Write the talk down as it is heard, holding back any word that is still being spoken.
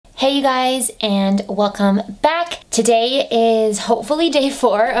Hey you guys, and welcome back. Today is hopefully day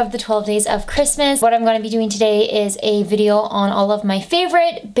 4 of the 12 days of Christmas. What I'm going to be doing today is a video on all of my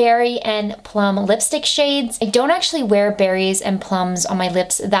favorite berry and plum lipstick shades. I don't actually wear berries and plums on my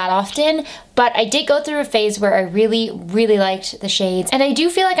lips that often, but I did go through a phase where I really liked the shades, and I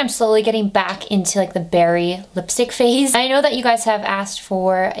do feel like I'm slowly getting back into like the berry lipstick phase. I know that you guys have asked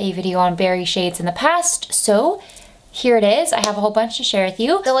for a video on berry shades in the past, so here it is. I have a whole bunch to share with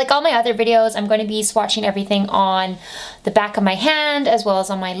you. So like all my other videos, I'm going to be swatching everything on the back of my hand as well as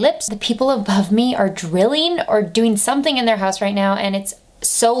on my lips. The people above me are drilling or doing something in their house right now, and it's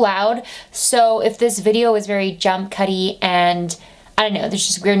so loud. So if this video is very jump cutty and I don't know, there's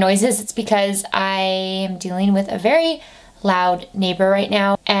just weird noises, it's because I am dealing with a very loud neighbor right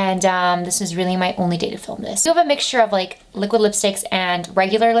now, and this is really my only day to film this. You have a mixture of like liquid lipsticks and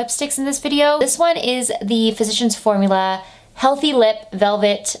regular lipsticks in this video. This one is the Physicians Formula Healthy Lip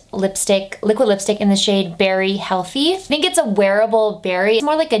Velvet Lipstick, liquid lipstick in the shade Berry Healthy. I think it's a wearable berry. It's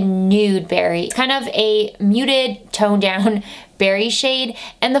more like a nude berry. It's kind of a muted, toned down berry shade,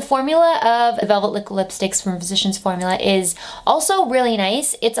 and the formula of the Velvet Liquid Lipsticks from Physicians Formula is also really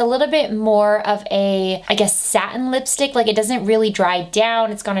nice. It's a little bit more of a, I guess, satin lipstick. Like, it doesn't really dry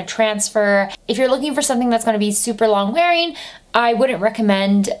down. It's gonna transfer. If you're looking for something that's gonna be super long wearing, I wouldn't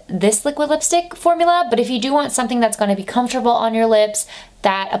recommend this liquid lipstick formula, but if you do want something that's gonna be comfortable on your lips,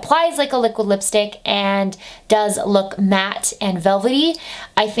 that applies like a liquid lipstick and does look matte and velvety,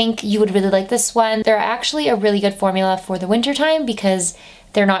 I think you would really like this one. They're actually a really good formula for the winter time because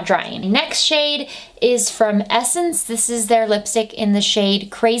they're not drying. Next shade is from Essence. This is their lipstick in the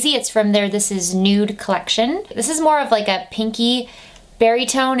shade Crazy. It's from their This Is Nude collection. This is more of like a pinky berry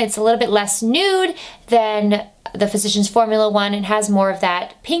tone. It's a little bit less nude than the Physicians Formula one. It has more of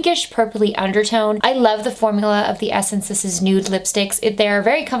that pinkish purpley undertone. I love the formula of the Essence This Is Nude lipsticks. They're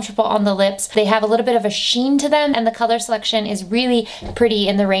very comfortable on the lips. They have a little bit of a sheen to them, and the color selection is really pretty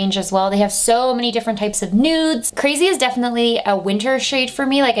in the range as well. They have so many different types of nudes. Crazy is definitely a winter shade for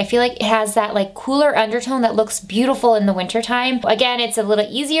me. Like, I feel like it has that like cooler undertone that looks beautiful in the winter time. Again, it's a little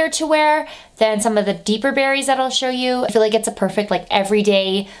easier to wear than some of the deeper berries that I'll show you. I feel like it's a perfect like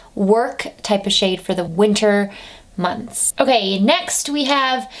everyday work type of shade for the winter months. Okay, next we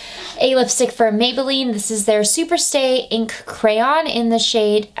have a lipstick from Maybelline. This is their Superstay Ink Crayon in the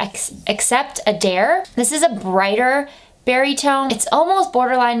shade Accept a Dare. This is a brighter berry tone. It's almost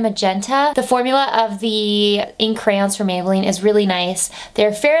borderline magenta. The formula of the ink crayons from Maybelline is really nice.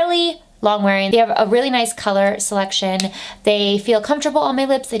 They're fairly long wearing. They have a really nice color selection. They feel comfortable on my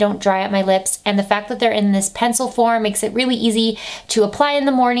lips. They don't dry out my lips. And the fact that they're in this pencil form makes it really easy to apply in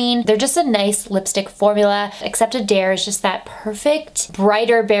the morning. They're just a nice lipstick formula. Accept a Dare is just that perfect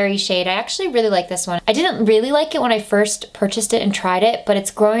brighter berry shade. I actually really like this one. I didn't really like it when I first purchased it and tried it, but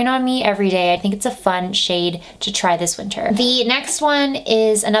it's growing on me every day. I think it's a fun shade to try this winter. The next one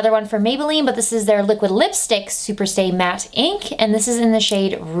is another one from Maybelline, but this is their liquid lipstick Superstay Matte Ink, and this is in the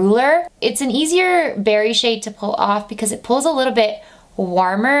shade Ruler. It's an easier berry shade to pull off because it pulls a little bit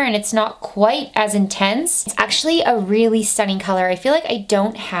warmer and it's not quite as intense. It's actually a really stunning color. I feel like I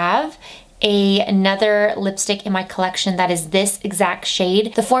don't have another lipstick in my collection that is this exact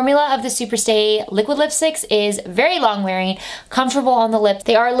shade. The formula of the Superstay liquid lipsticks is very long wearing, comfortable on the lips.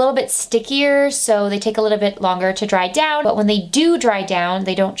 They are a little bit stickier, so they take a little bit longer to dry down, but when they do dry down,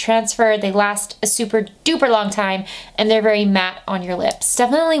 they don't transfer. They last a super duper long time, and they're very matte on your lips.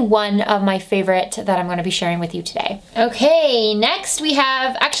 Definitely one of my favorite that I'm going to be sharing with you today. Okay, next we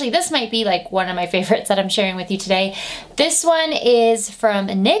have, actually this might be like one of my favorites that I'm sharing with you today. This one is from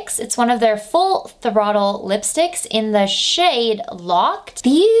NYX. It's one of their Full Throttle lipsticks in the shade Locked.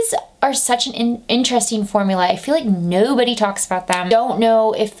 These are such an interesting formula. I feel like nobody talks about them. Don't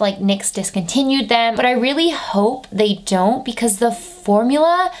know if like NYX discontinued them, but I really hope they don't, because the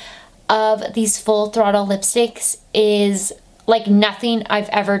formula of these Full Throttle lipsticks is like nothing I've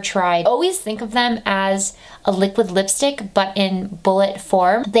ever tried. Always think of them as a liquid lipstick, but in bullet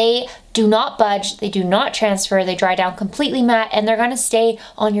form. They do not budge, they do not transfer, they dry down completely matte, and they're gonna stay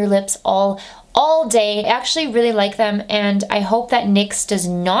on your lips all day. I actually really like them, and I hope that NYX does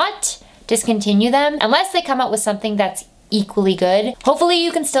not discontinue them unless they come out with something that's equally good. Hopefully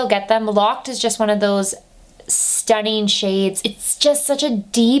you can still get them. Locked is just one of those stunning shades. It's just such a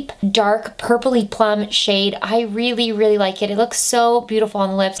deep, dark, purpley plum shade. I really like it. It looks so beautiful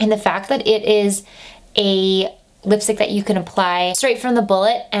on the lips, and the fact that it is a lipstick that you can apply straight from the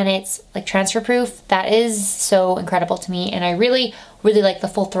bullet and it's like transfer proof, that is so incredible to me, and I really like the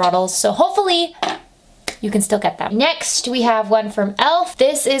Full Throttles. So hopefully you can still get them. Next, we have one from e.l.f.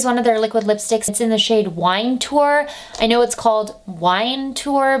 This is one of their liquid lipsticks. It's in the shade Wine Tour. I know it's called Wine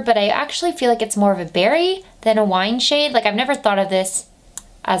Tour, but I actually feel like it's more of a berry than a wine shade. Like, I've never thought of this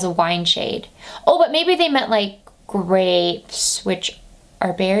as a wine shade. Oh, but maybe they meant like grapes, which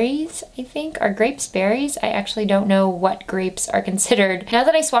are berries, I think. Are grapes berries? I actually don't know what grapes are considered. Now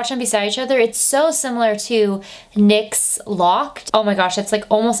that I swatch them beside each other, it's so similar to NYX Locked. Oh my gosh, it's like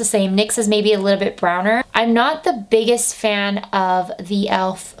almost the same. NYX is maybe a little bit browner. I'm not the biggest fan of the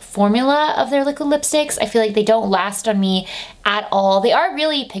e.l.f. formula of their liquid lipsticks. I feel like they don't last on me at all. They are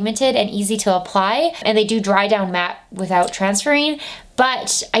really pigmented and easy to apply, and they do dry down matte without transferring,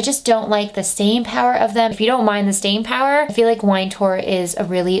 but I just don't like the staying power of them. If you don't mind the staying power, I feel like Wine Tour is a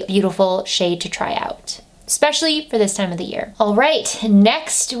really beautiful shade to try out, especially for this time of the year. All right,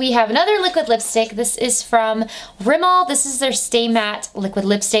 next we have another liquid lipstick. This is from Rimmel. This is their Stay Matte liquid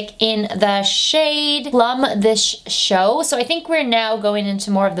lipstick in the shade Plum This Show. So I think we're now going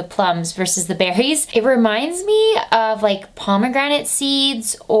into more of the plums versus the berries. It reminds me of like pomegranate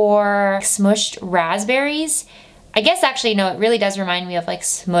seeds or smushed raspberries. I guess actually, no, it really does remind me of like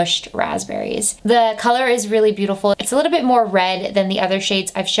smushed raspberries. The color is really beautiful. It's a little bit more red than the other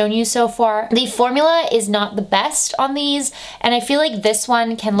shades I've shown you so far. The formula is not the best on these, and I feel like this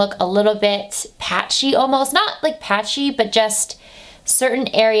one can look a little bit patchy almost. Not like patchy, but just certain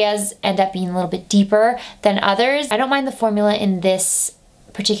areas end up being a little bit deeper than others. I don't mind the formula in this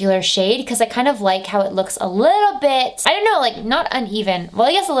particular shade because I kind of like how it looks a little bit, I don't know, like not uneven. Well,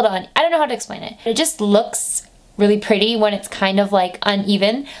 I guess a little I don't know how to explain it. It just looks really pretty when it's kind of like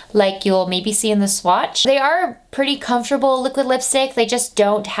uneven, like you'll maybe see in the swatch. They are pretty comfortable liquid lipstick. They just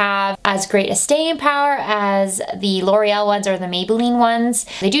don't have as great a staying power as the L'Oreal ones or the Maybelline ones.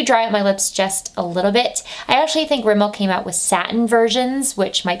 They do dry out my lips just a little bit. I actually think Rimmel came out with satin versions,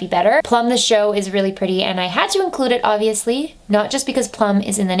 which might be better. Plum This Show is really pretty, and I had to include it obviously, not just because plum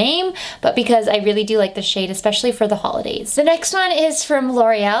is in the name, but because I really do like the shade, especially for the holidays. The next one is from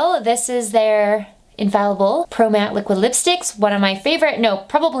L'Oreal. This is their Infallible Pro Matte Liquid Lipsticks, one of my favorite, no,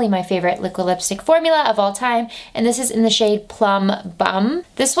 probably my favorite liquid lipstick formula of all time, and this is in the shade Plum Bum.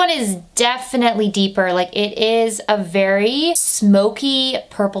 This one is definitely deeper, like it is a very smoky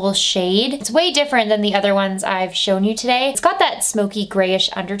purple shade. It's way different than the other ones I've shown you today. It's got that smoky grayish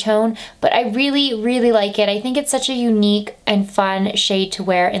undertone, but I really, really like it. I think it's such a unique and fun shade to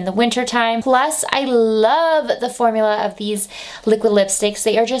wear in the winter time. Plus, I love the formula of these liquid lipsticks.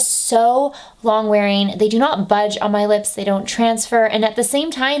 They are just so long wearing. They do not budge on my lips. They don't transfer. And at the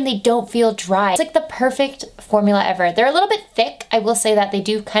same time, they don't feel dry. It's like the perfect formula ever. They're a little bit thick. I will say that they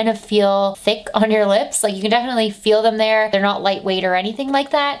do kind of feel thick on your lips. Like you can definitely feel them there. They're not lightweight or anything like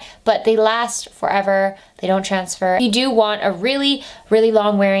that, but they last forever. They don't transfer. If you do want a really, really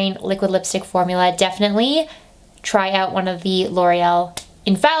long wearing liquid lipstick formula, definitely try out one of the L'Oreal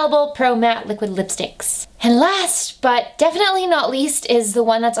Infallible Pro Matte Liquid Lipsticks. And last, but definitely not least, is the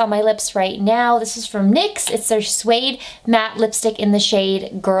one that's on my lips right now. This is from NYX. It's their Suede Matte Lipstick in the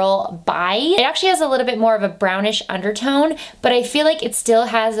shade Girl Bye. It actually has a little bit more of a brownish undertone, but I feel like it still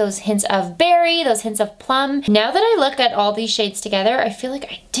has those hints of berry, those hints of plum. Now that I look at all these shades together, I feel like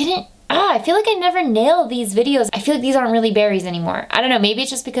I feel like I never nailed these videos. I feel like these aren't really berries anymore. I don't know, maybe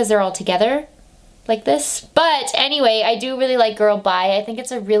it's just because they're all together like this. But anyway, I do really like Girl Bye. I think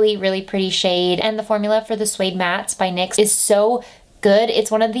it's a really, really pretty shade. And the formula for the Suede Mattes by NYX is so good.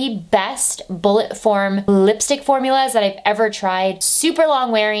 It's one of the best bullet form lipstick formulas that I've ever tried. Super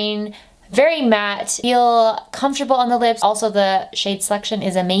long wearing, very matte, feel comfortable on the lips. Also, the shade selection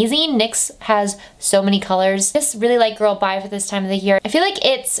is amazing. NYX has so many colors. Just really like Girl Bye for this time of the year. I feel like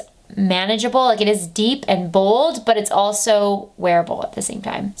it's manageable, like it is deep and bold, but it's also wearable at the same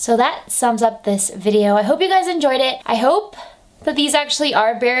time. So that sums up this video. I hope you guys enjoyed it. I hope that these actually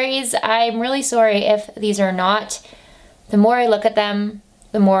are berries. I'm really sorry if these are not. The more I look at them,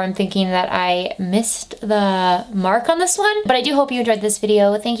 the more I'm thinking that I missed the mark on this one. But I do hope you enjoyed this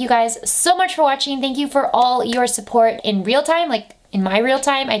video. Thank you guys so much for watching. Thank you for all your support in real time, like in my real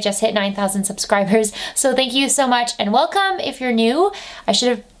time. I just hit 9,000 subscribers, so thank you so much and welcome if you're new. I should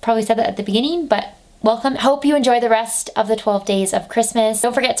have probably said that at the beginning, but welcome. Hope you enjoy the rest of the 12 days of Christmas.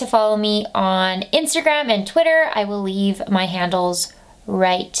 Don't forget to follow me on Instagram and Twitter. I will leave my handles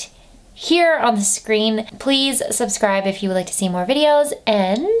right here on the screen. Please subscribe if you would like to see more videos,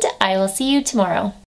 and I will see you tomorrow.